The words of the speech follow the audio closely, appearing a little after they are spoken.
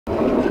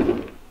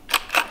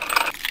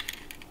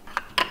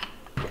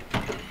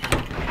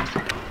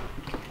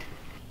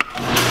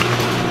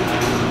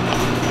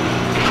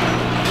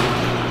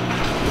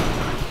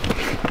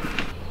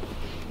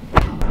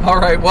All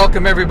right,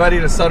 welcome everybody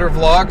to Sutter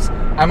Vlogs.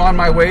 I'm on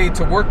my way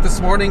to work this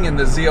morning in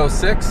the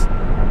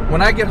Z06.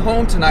 When I get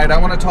home tonight, I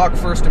want to talk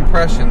first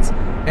impressions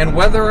and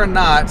whether or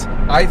not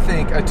I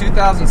think a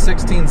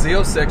 2016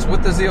 Z06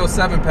 with the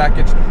Z07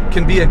 package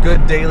can be a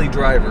good daily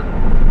driver.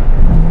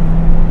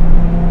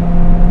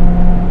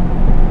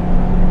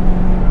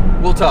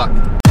 We'll talk.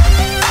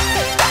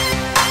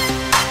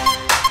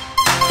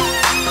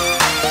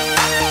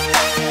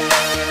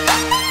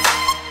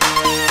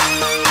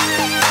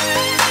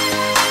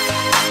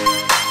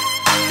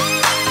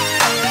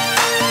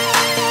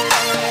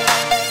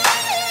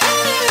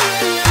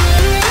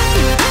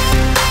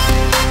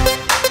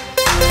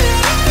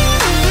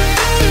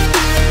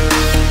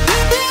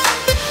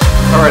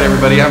 All right,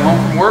 everybody, I'm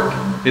home from work.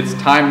 It's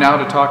time now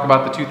to talk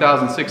about the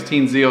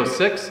 2016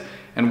 Z06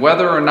 and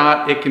whether or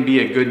not it can be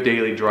a good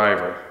daily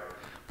driver.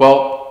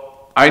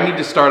 Well, I need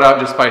to start out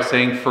just by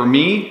saying, for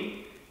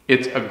me,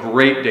 it's a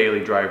great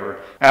daily driver.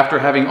 After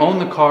having owned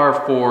the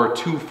car for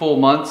 2 full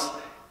months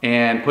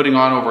and putting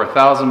on over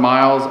 1,000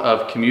 miles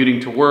of commuting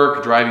to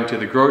work, driving to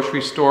the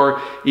grocery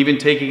store, even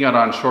taking it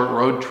on short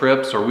road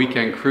trips or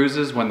weekend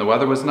cruises when the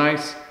weather was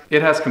nice,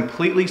 it has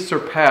completely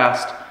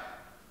surpassed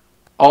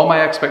all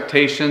my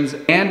expectations,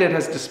 and it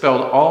has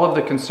dispelled all of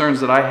the concerns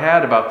that I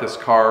had about this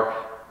car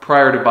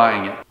prior to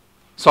buying it.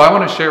 So I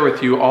want to share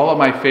with you all of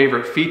my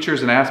favorite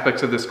features and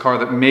aspects of this car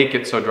that make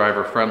it so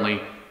driver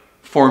friendly,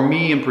 for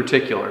me in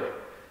particular.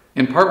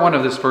 In part 1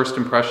 of this first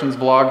impressions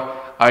vlog,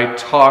 I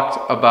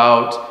talked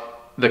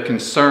about the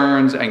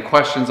concerns and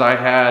questions I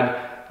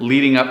had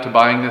leading up to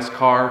buying this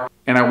car,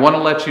 and I want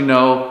to let you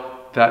know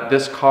that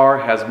this car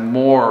has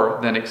more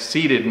than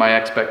exceeded my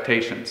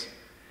expectations.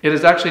 It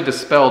has actually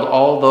dispelled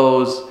all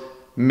those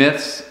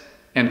myths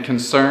and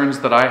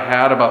concerns that I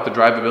had about the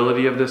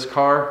drivability of this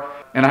car,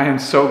 and I am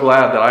so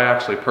glad that I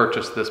actually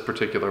purchased this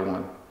particular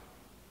one.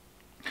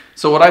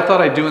 So what I thought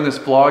I'd do in this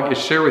vlog is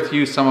share with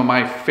you some of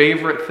my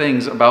favorite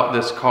things about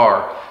this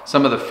car,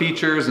 some of the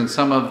features and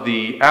some of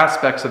the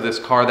aspects of this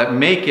car that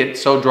make it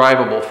so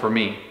drivable for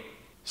me.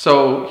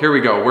 So here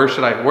we go. Where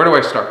do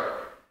I start?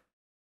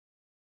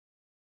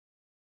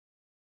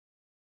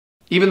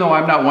 Even though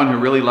I'm not one who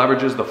really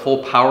leverages the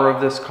full power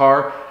of this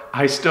car,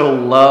 I still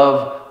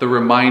love the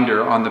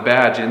reminder on the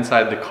badge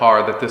inside the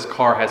car that this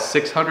car has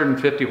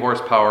 650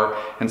 horsepower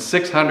and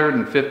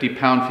 650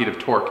 pound-feet of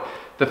torque.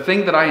 The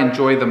thing that I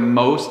enjoy the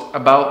most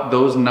about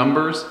those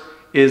numbers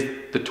is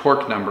the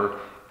torque number.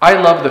 I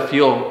love the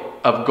feel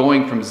of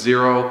going from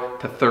 0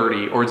 to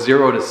 30 or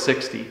 0 to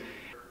 60.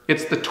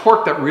 It's the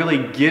torque that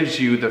really gives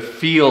you the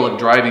feel of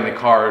driving the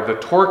car. The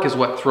torque is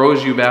what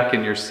throws you back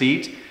in your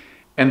seat.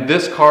 And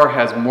this car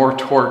has more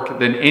torque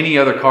than any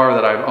other car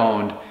that I've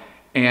owned.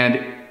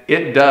 And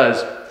it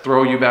does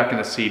throw you back in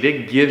the seat.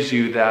 It gives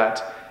you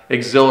that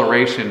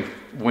exhilaration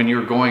when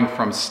you're going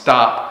from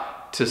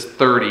stop to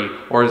 30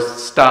 or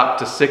stop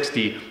to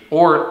 60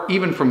 or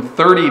even from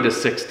 30 to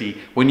 60.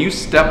 When you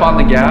step on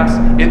the gas,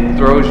 it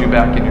throws you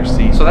back in your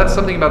seat. So that's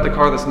something about the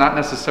car that's not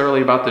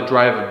necessarily about the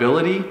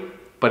drivability,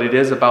 but it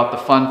is about the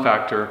fun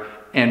factor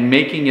and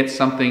making it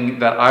something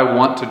that I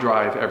want to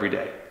drive every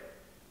day.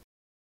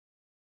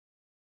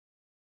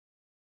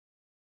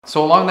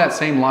 So along that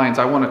same lines,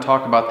 I want to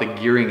talk about the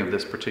gearing of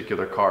this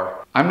particular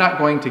car. I'm not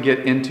going to get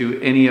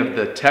into any of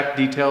the tech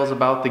details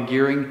about the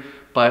gearing,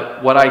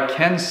 but what I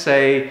can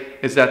say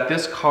is that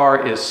this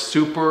car is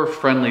super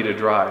friendly to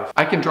drive.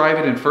 I can drive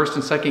it in first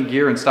and second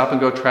gear and stop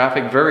and go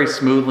traffic very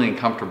smoothly and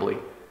comfortably.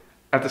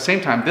 At the same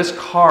time, this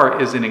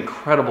car is an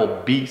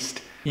incredible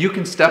beast. You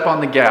can step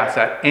on the gas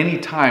at any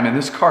time and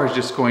this car is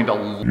just going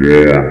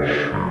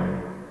to...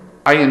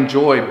 I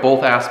enjoy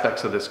both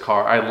aspects of this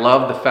car. I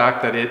love the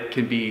fact that it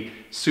can be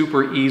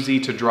super easy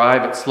to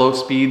drive at slow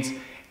speeds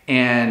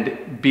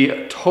and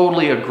be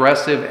totally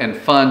aggressive and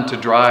fun to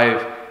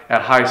drive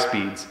at high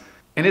speeds.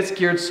 And it's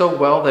geared so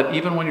well that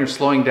even when you're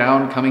slowing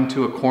down coming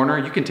to a corner,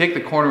 you can take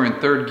the corner in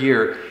third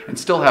gear and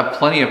still have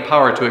plenty of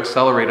power to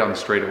accelerate on the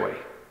straightaway.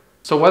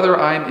 So whether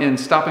I'm in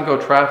stop and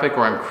go traffic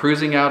or I'm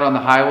cruising out on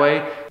the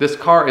highway, this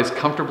car is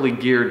comfortably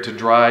geared to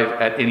drive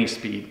at any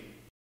speed.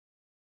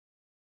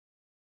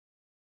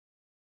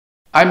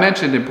 I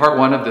mentioned in part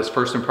 1 of this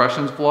first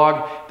impressions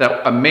vlog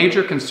that a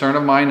major concern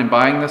of mine in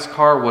buying this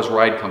car was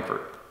ride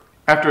comfort.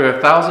 After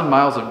 1,000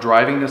 miles of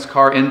driving this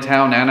car in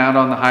town and out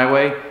on the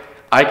highway,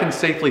 I can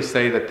safely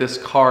say that this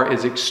car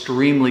is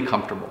extremely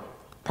comfortable.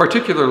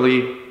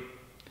 Particularly,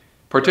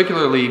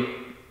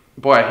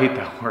 boy, I hate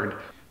that word.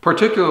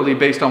 Particularly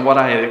based on what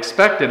I had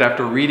expected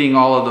after reading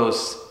all of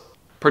those,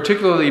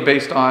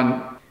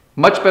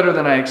 much better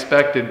than I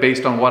expected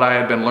based on what I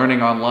had been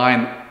learning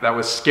online that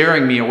was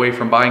scaring me away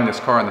from buying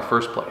this car in the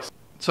first place.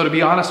 So to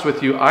be honest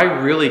with you, I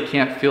really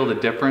can't feel the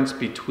difference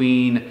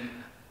between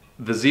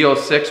the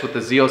Z06 with the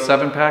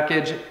Z07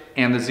 package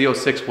and the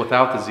Z06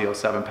 without the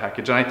Z07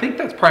 package. And I think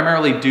that's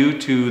primarily due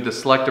to the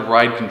selective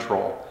ride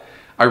control.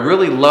 I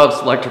really love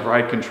Selective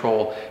Ride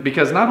Control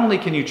because not only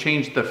can you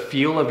change the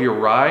feel of your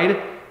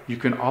ride, you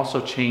can also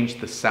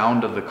change the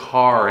sound of the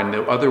car and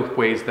the other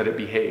ways that it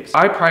behaves.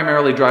 I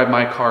primarily drive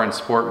my car in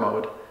sport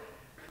mode.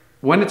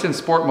 When it's in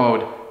sport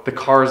mode, the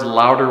car is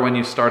louder when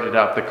you start it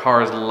up. The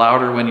car is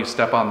louder when you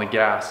step on the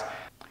gas.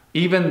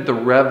 Even the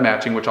rev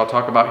matching, which I'll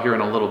talk about here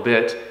in a little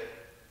bit,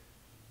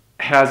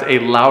 has a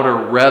louder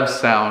rev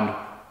sound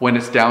when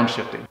it's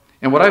downshifting.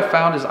 And what I've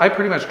found is I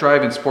pretty much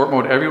drive in sport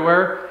mode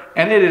everywhere,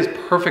 and it is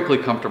perfectly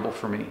comfortable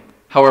for me.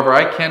 However,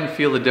 I can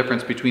feel the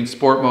difference between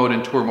sport mode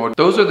and tour mode.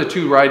 Those are the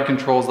two ride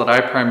controls that I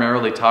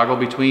primarily toggle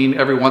between.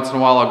 Every once in a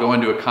while I'll go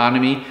into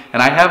economy,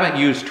 and I haven't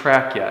used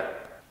track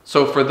yet.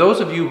 So for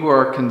those of you who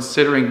are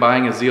considering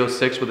buying a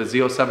Z06 with a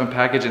Z07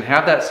 package and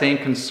have that same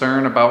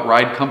concern about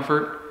ride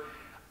comfort,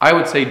 I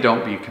would say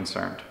don't be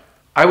concerned.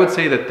 I would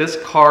say that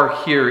this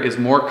car here is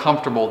more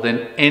comfortable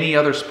than any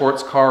other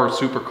sports car or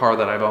supercar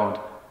that I've owned.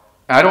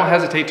 I don't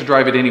hesitate to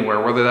drive it anywhere,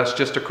 whether that's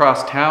just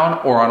across town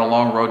or on a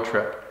long road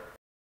trip.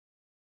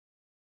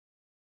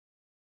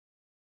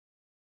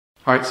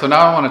 All right, so now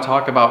I want to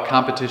talk about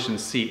competition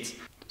seats.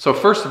 So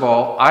first of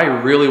all, I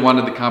really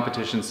wanted the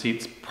competition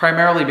seats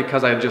primarily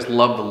because I just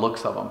love the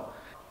looks of them.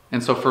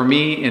 And so for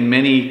me, in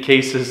many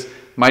cases,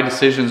 my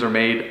decisions are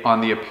made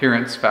on the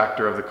appearance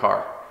factor of the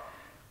car.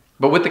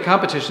 But with the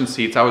competition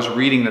seats, I was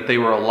reading that they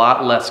were a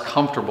lot less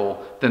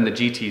comfortable than the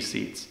GT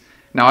seats.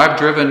 Now I've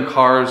driven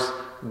cars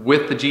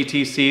with the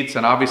GT seats,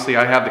 and obviously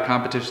I have the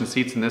competition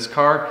seats in this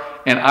car,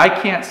 and I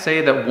can't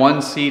say that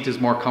one seat is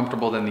more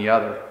comfortable than the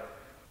other.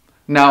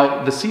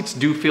 Now the seats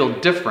do feel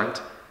different,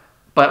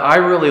 but I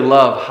really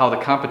love how the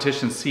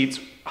competition seats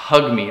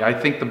hug me. I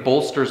think the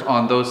bolsters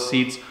on those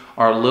seats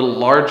are a little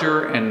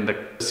larger and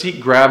the seat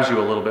grabs you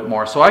a little bit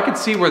more. So I could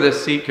see where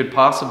this seat could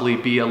possibly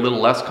be a little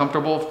less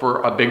comfortable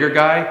for a bigger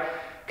guy,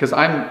 because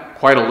I'm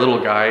quite a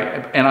little guy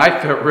and I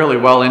fit really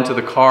well into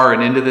the car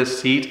and into this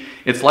seat.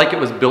 It's like it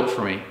was built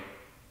for me.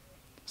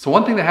 So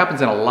one thing that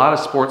happens in a lot of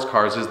sports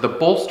cars is the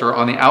bolster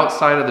on the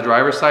outside of the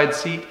driver's side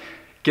seat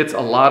gets a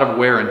lot of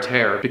wear and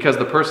tear because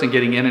the person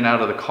getting in and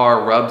out of the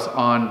car rubs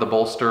on the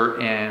bolster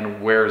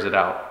and wears it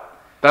out.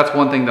 That's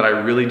one thing that I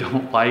really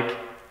don't like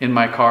in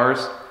my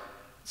cars.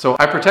 So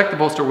I protect the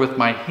bolster with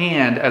my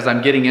hand as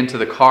I'm getting into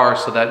the car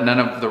so that none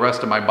of the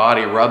rest of my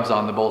body rubs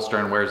on the bolster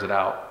and wears it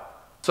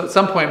out. So at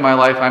some point in my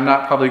life, I'm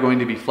not probably going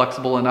to be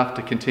flexible enough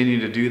to continue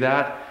to do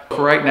that.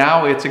 For right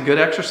now, it's a good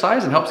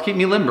exercise and helps keep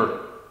me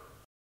limber.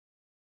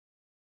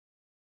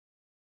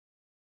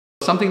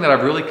 Something that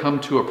I've really come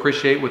to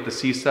appreciate with the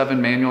C7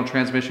 manual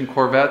transmission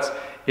Corvettes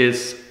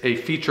is a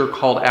feature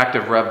called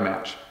active rev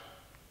match.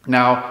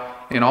 Now,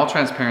 in all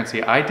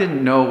transparency, I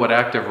didn't know what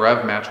active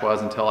rev match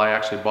was until I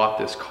actually bought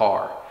this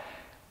car.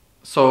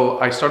 So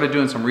I started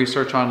doing some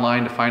research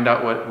online to find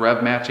out what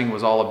rev matching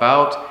was all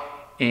about,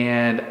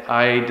 and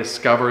I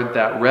discovered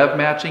that rev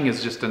matching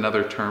is just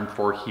another term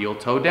for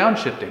heel-toe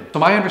downshifting. So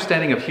my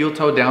understanding of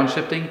heel-toe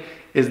downshifting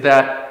is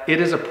that it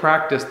is a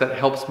practice that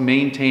helps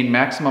maintain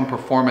maximum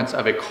performance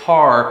of a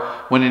car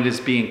when it is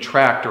being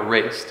tracked or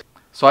raced.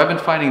 So I've been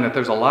finding that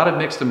there's a lot of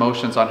mixed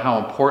emotions on how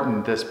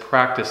important this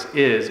practice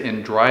is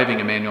in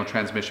driving a manual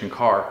transmission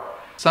car.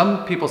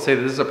 Some people say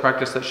that this is a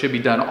practice that should be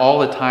done all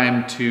the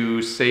time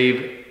to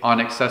save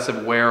on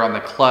excessive wear on the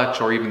clutch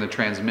or even the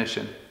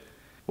transmission,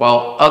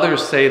 while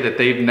others say that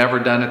they've never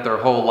done it their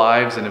whole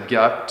lives and have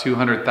got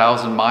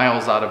 200,000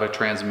 miles out of a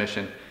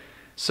transmission.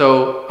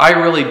 So I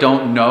really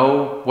don't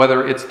know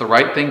whether it's the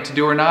right thing to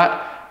do or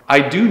not.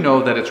 I do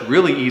know that it's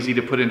really easy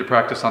to put into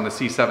practice on the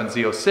C7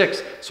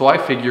 Z06, so I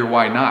figure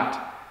why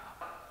not?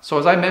 So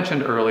as I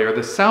mentioned earlier,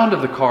 the sound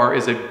of the car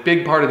is a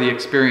big part of the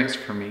experience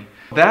for me.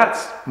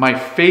 That's my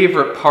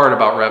favorite part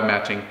about rev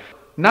matching.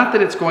 Not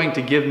that it's going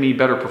to give me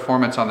better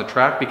performance on the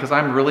track, because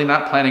I'm really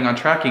not planning on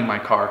tracking my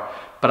car,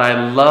 but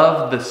I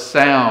love the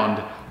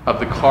sound of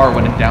the car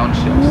when it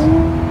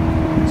downshifts.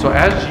 So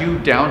as you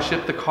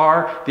downshift the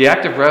car, the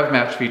active rev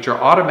match feature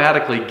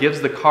automatically gives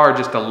the car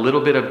just a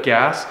little bit of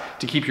gas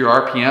to keep your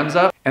RPMs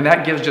up, and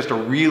that gives just a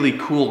really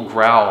cool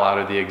growl out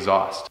of the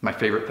exhaust. My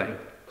favorite thing.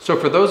 So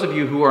for those of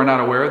you who are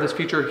not aware of this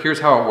feature, here's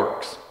how it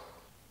works.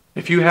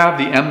 If you have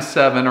the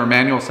M7 or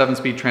manual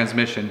 7-speed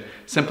transmission,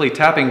 simply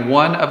tapping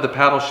one of the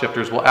paddle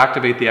shifters will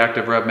activate the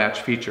active rev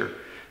match feature.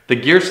 The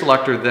gear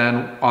selector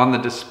then on the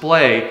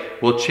display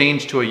will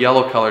change to a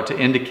yellow color to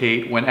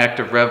indicate when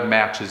active rev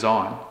match is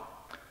on.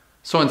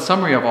 So in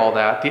summary of all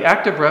that, the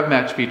active rev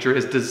match feature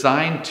is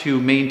designed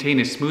to maintain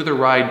a smoother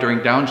ride during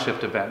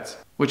downshift events,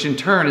 which in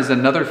turn is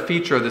another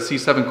feature of the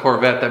C7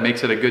 Corvette that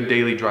makes it a good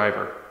daily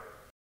driver.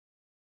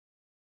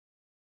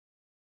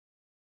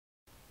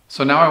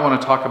 So now I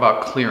want to talk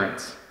about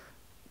clearance.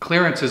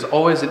 Clearance is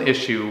always an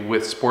issue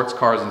with sports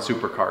cars and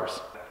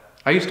supercars.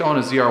 I used to own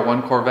a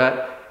ZR1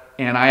 Corvette,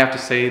 and I have to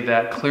say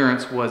that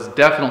clearance was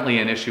definitely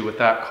an issue with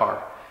that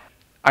car.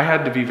 I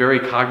had to be very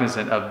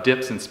cognizant of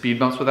dips and speed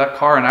bumps with that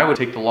car, and I would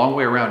take the long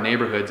way around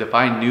neighborhoods if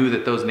I knew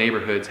that those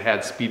neighborhoods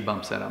had speed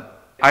bumps in them.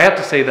 I have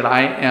to say that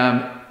I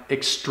am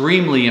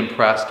extremely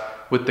impressed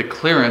with the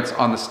clearance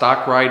on the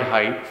stock ride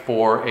height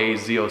for a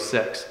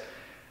Z06.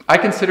 I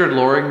considered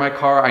lowering my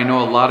car. I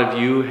know a lot of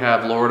you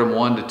have lowered them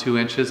 1 to 2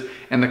 inches,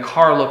 and the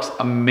car looks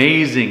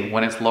amazing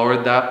when it's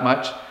lowered that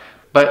much.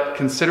 But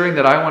considering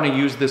that I want to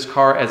use this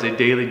car as a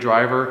daily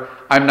driver,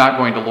 I'm not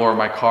going to lower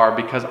my car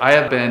because I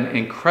have been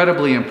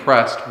incredibly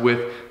impressed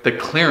with the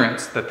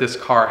clearance that this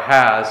car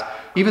has.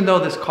 Even though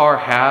this car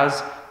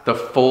has the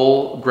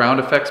full ground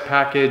effects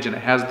package and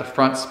it has the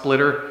front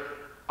splitter,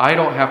 I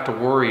don't have to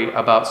worry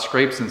about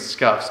scrapes and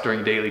scuffs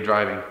during daily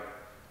driving.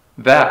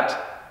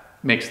 That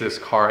makes this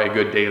car a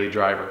good daily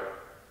driver.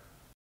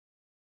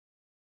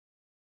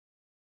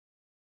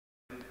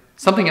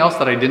 Something else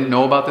that I didn't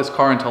know about this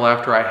car until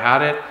after I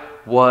had it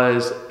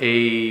was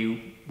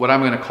what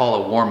I'm going to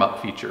call a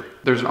warm-up feature.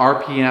 There's an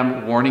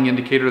RPM warning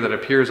indicator that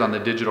appears on the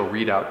digital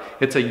readout.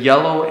 It's a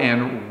yellow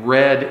and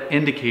red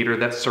indicator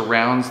that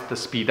surrounds the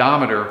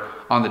speedometer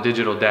on the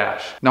digital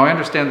dash. Now I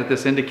understand that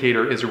this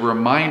indicator is a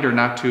reminder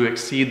not to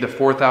exceed the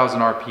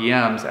 4,000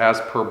 RPMs as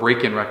per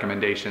break-in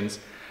recommendations,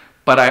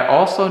 but I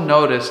also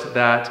noticed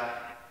that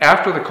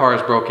after the car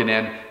is broken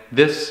in,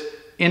 this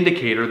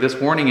indicator, this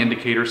warning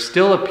indicator,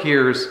 still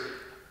appears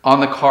on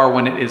the car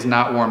when it is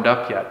not warmed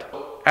up yet.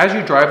 As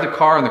you drive the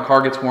car and the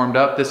car gets warmed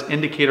up, this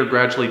indicator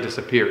gradually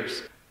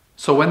disappears.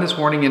 So when this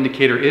warning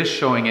indicator is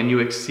showing and you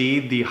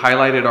exceed the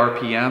highlighted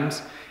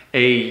RPMs,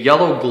 a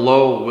yellow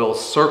glow will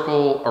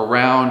circle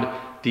around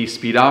the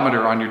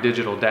speedometer on your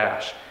digital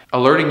dash,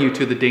 alerting you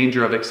to the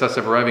danger of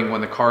excessive revving when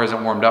the car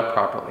isn't warmed up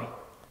properly.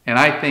 And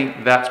I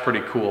think that's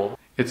pretty cool.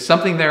 It's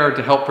something there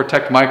to help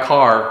protect my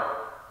car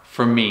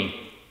from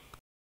me.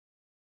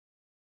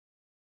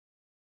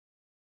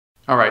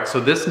 All right, so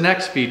this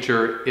next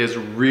feature is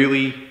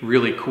really,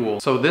 really cool.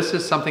 So this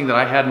is something that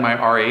I had in my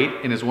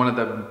R8 and is one of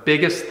the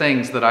biggest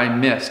things that I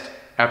missed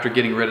after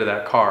getting rid of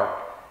that car.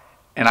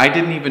 And I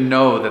didn't even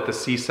know that the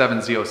C7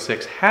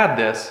 Z06 had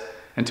this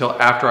until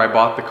after I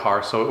bought the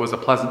car, so it was a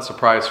pleasant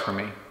surprise for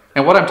me.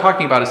 And what I'm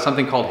talking about is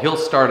something called Hill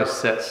Start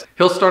Assist.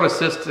 Hill Start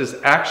Assist is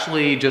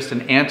actually just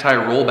an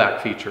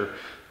anti-rollback feature.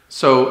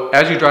 So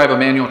as you drive a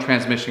manual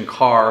transmission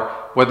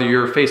car, whether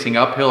you're facing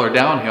uphill or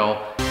downhill,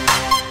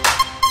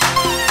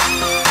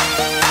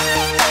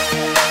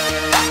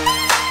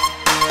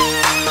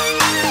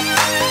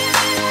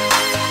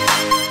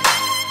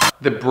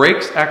 the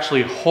brakes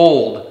actually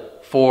hold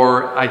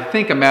for, I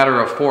think, a matter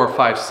of 4 or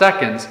 5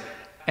 seconds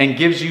and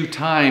gives you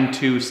time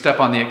to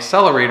step on the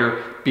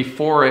accelerator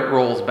before it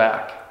rolls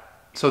back.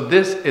 So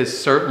this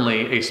is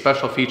certainly a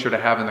special feature to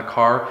have in the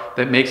car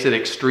that makes it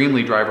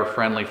extremely driver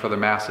friendly for the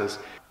masses,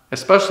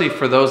 especially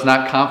for those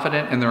not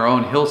confident in their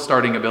own hill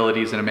starting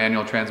abilities in a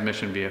manual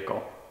transmission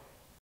vehicle.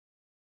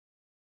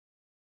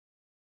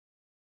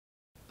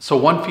 So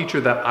one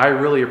feature that I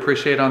really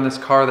appreciate on this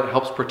car that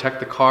helps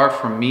protect the car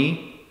from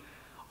me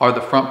are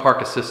the front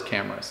park assist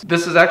cameras.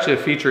 This is actually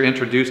a feature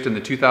introduced in the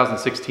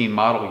 2016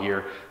 model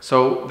year.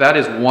 So that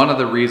is one of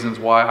the reasons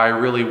why I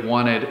really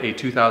wanted a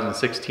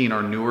 2016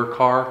 or newer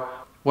car.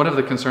 One of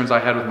the concerns I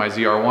had with my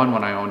ZR1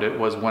 when I owned it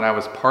was when I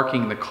was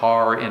parking the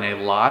car in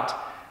a lot,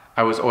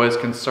 I was always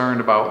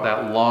concerned about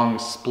that long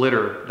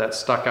splitter that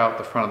stuck out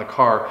the front of the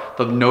car.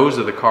 The nose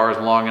of the car is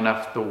long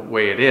enough the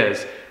way it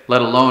is,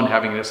 let alone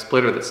having a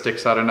splitter that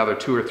sticks out another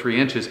 2 or 3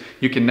 inches.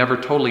 You can never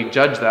totally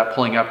judge that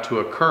pulling up to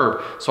a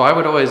curb. So I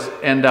would always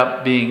end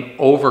up being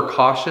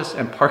overcautious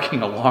and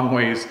parking a long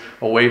ways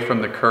away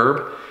from the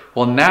curb.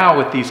 Well, now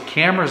with these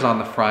cameras on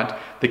the front,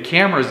 the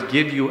cameras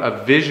give you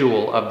a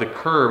visual of the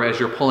curb as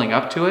you're pulling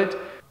up to it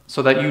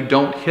so that you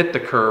don't hit the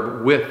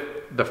curb with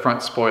the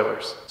front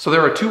spoilers. So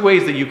there are 2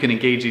 ways that you can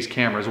engage these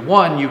cameras.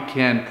 One, you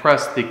can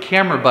press the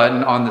camera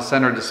button on the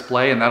center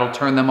display and that'll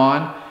turn them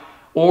on.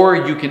 Or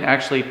you can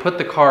actually put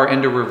the car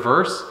into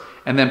reverse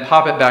and then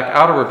pop it back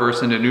out of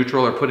reverse into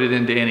neutral or put it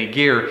into any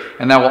gear,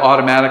 and that will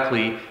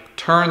automatically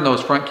turn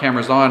those front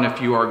cameras on if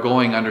you are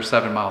going under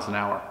 7 miles an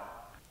hour.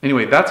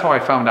 Anyway, that's how I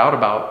found out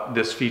about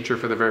this feature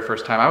for the very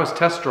first time. I was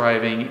test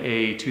driving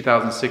a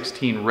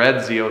 2016 red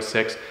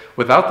Z06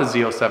 without the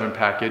Z07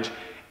 package,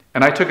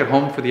 and I took it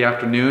home for the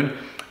afternoon.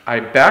 I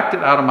backed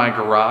it out of my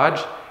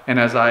garage, and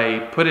as I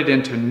put it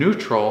into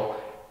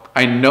neutral,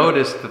 I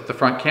noticed that the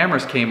front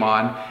cameras came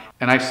on,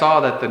 and I saw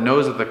that the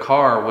nose of the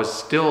car was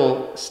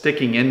still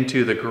sticking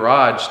into the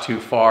garage too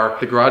far.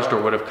 The garage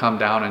door would have come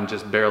down and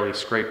just barely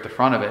scraped the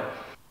front of it.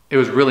 It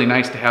was really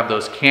nice to have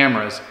those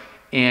cameras,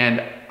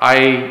 and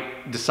I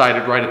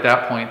decided right at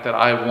that point that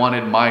I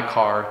wanted my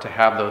car to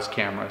have those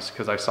cameras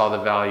because I saw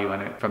the value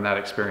in it from that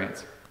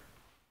experience.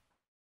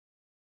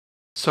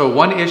 So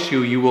one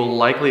issue you will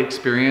likely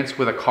experience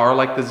with a car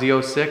like the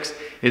Z06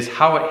 is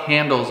how it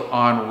handles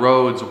on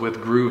roads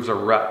with grooves or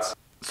ruts.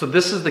 So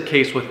this is the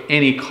case with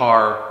any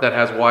car that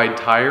has wide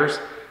tires,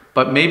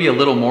 but maybe a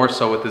little more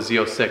so with the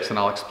Z06, and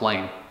I'll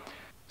explain.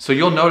 So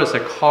you'll notice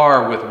a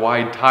car with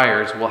wide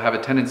tires will have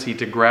a tendency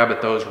to grab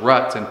at those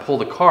ruts and pull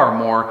the car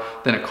more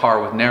than a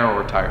car with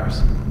narrower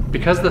tires.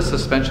 Because the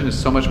suspension is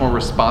so much more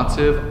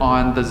responsive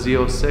on the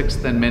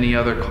Z06 than many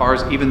other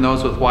cars, even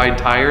those with wide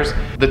tires,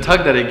 the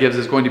tug that it gives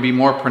is going to be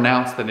more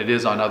pronounced than it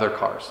is on other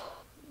cars.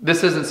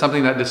 This isn't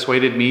something that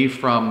dissuaded me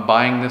from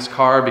buying this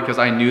car because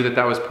I knew that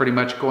that was pretty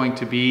much going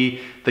to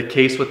be the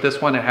case with this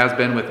one. It has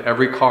been with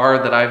every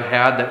car that I've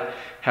had that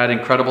had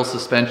incredible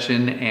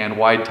suspension and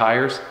wide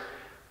tires.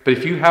 But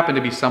if you happen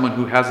to be someone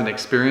who hasn't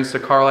experienced a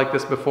car like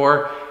this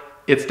before,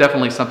 it's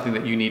definitely something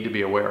that you need to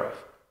be aware of.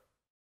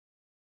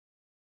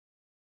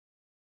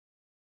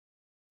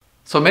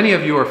 So many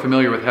of you are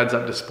familiar with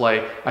heads-up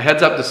display. A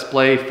heads-up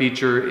display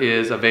feature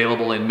is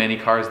available in many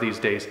cars these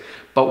days.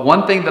 But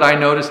one thing that I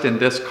noticed in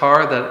this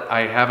car that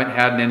I haven't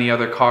had in any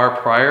other car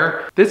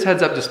prior, this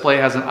heads-up display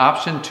has an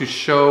option to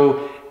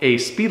show a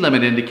speed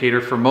limit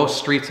indicator for most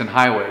streets and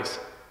highways.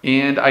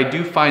 And I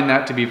do find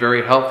that to be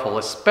very helpful,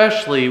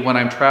 especially when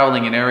I'm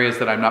traveling in areas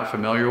that I'm not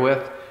familiar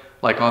with.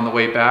 Like on the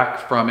way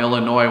back from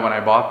Illinois when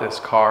I bought this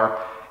car,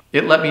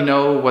 it let me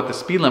know what the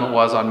speed limit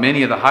was on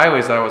many of the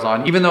highways that I was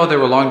on, even though there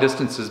were long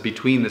distances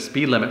between the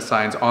speed limit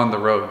signs on the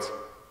roads.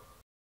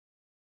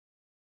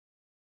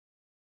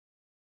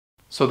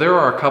 So there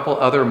are a couple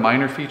other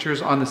minor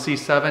features on the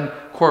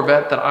C7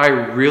 Corvette that I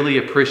really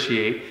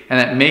appreciate and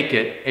that make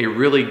it a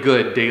really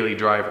good daily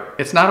driver.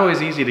 It's not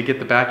always easy to get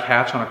the back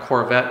hatch on a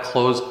Corvette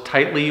closed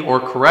tightly or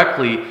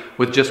correctly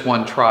with just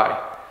one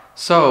try.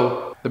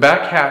 So the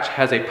back hatch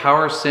has a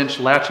power cinch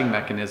latching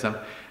mechanism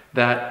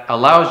that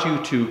allows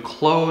you to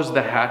close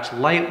the hatch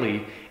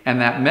lightly,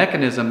 and that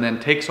mechanism then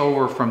takes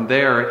over from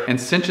there and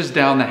cinches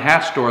down the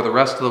hatch door the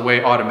rest of the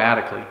way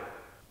automatically.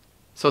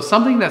 So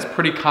something that's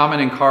pretty common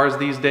in cars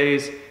these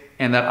days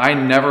and that I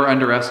never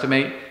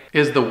underestimate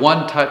is the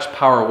one-touch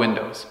power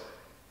windows.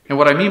 And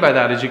what I mean by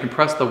that is you can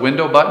press the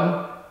window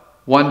button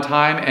one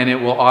time and it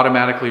will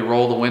automatically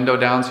roll the window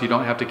down so you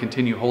don't have to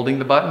continue holding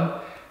the button.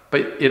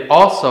 But it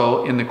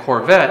also, in the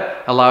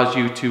Corvette, allows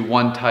you to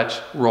one-touch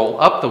roll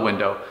up the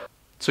window.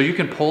 So you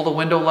can pull the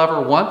window lever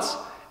once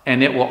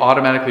and it will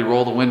automatically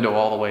roll the window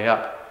all the way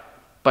up.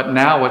 But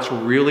now what's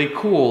really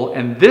cool,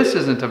 and this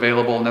isn't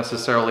available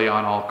necessarily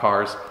on all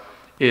cars,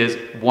 is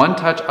one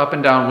touch up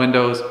and down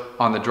windows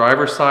on the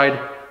driver's side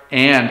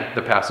and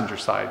the passenger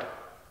side.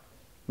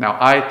 Now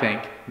I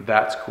think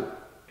that's cool.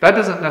 That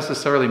doesn't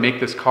necessarily make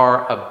this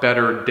car a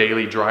better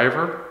daily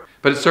driver,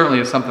 but it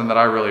certainly is something that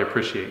I really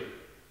appreciate.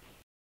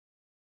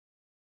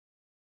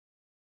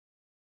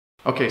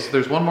 Okay, so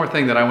there's one more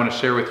thing that I want to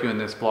share with you in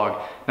this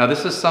vlog. Now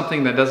this is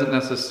something that doesn't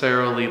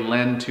necessarily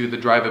lend to the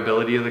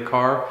drivability of the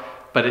car,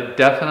 but it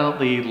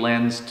definitely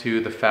lends to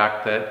the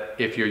fact that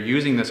if you're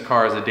using this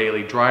car as a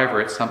daily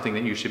driver, it's something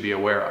that you should be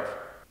aware of.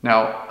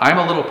 Now, I'm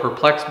a little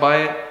perplexed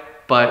by it,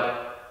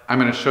 but I'm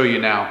going to show you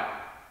now.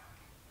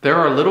 There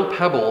are little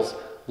pebbles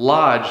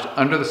lodged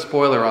under the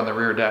spoiler on the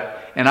rear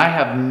deck, and I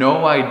have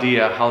no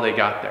idea how they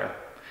got there.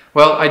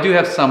 Well, I do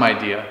have some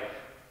idea.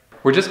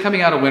 We're just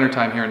coming out of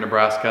wintertime here in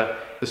Nebraska.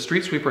 The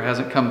street sweeper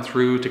hasn't come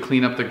through to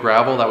clean up the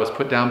gravel that was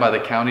put down by the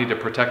county to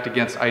protect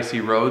against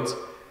icy roads.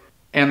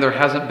 And there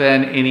hasn't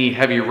been any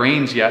heavy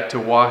rains yet to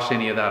wash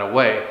any of that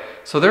away.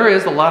 So there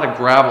is a lot of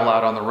gravel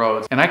out on the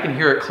roads, and I can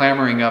hear it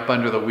clamoring up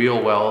under the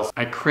wheel wells.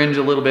 I cringe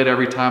a little bit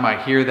every time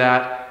I hear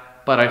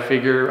that, but I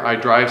figure I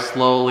drive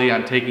slowly,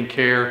 I'm taking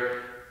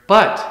care.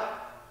 But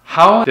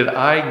how did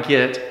I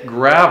get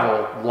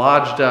gravel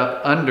lodged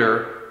up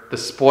under the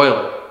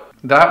spoiler?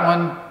 That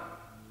one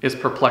is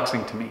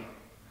perplexing to me.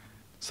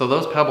 So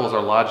those pebbles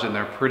are lodged in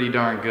there pretty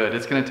darn good.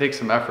 It's going to take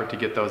some effort to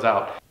get those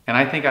out. And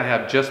I think I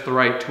have just the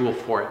right tool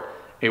for it.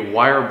 A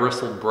wire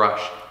bristled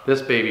brush.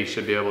 This baby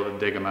should be able to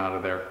dig them out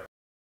of there.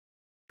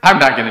 I'm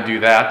not going to do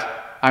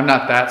that. I'm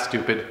not that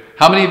stupid.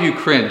 How many of you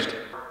cringed?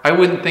 I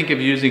wouldn't think of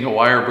using a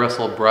wire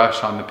bristled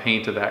brush on the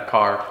paint of that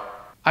car.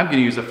 I'm going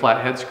to use a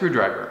flathead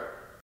screwdriver.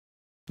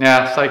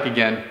 Yeah, psych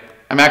again.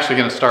 I'm actually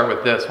going to start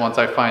with this once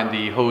I find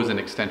the hose and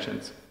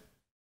extensions.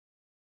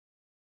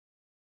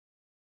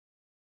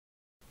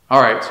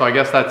 Alright, so I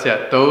guess that's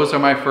it. Those are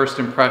my first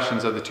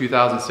impressions of the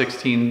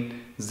 2016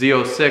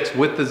 Z06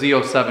 with the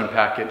Z07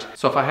 package.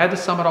 So if I had to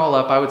sum it all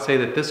up, I would say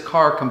that this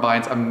car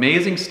combines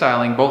amazing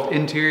styling, both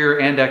interior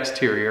and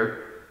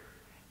exterior,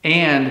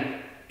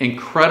 and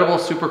incredible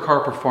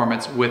supercar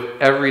performance with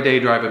everyday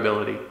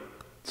drivability.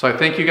 So I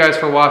thank you guys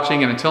for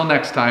watching, and until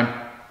next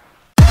time,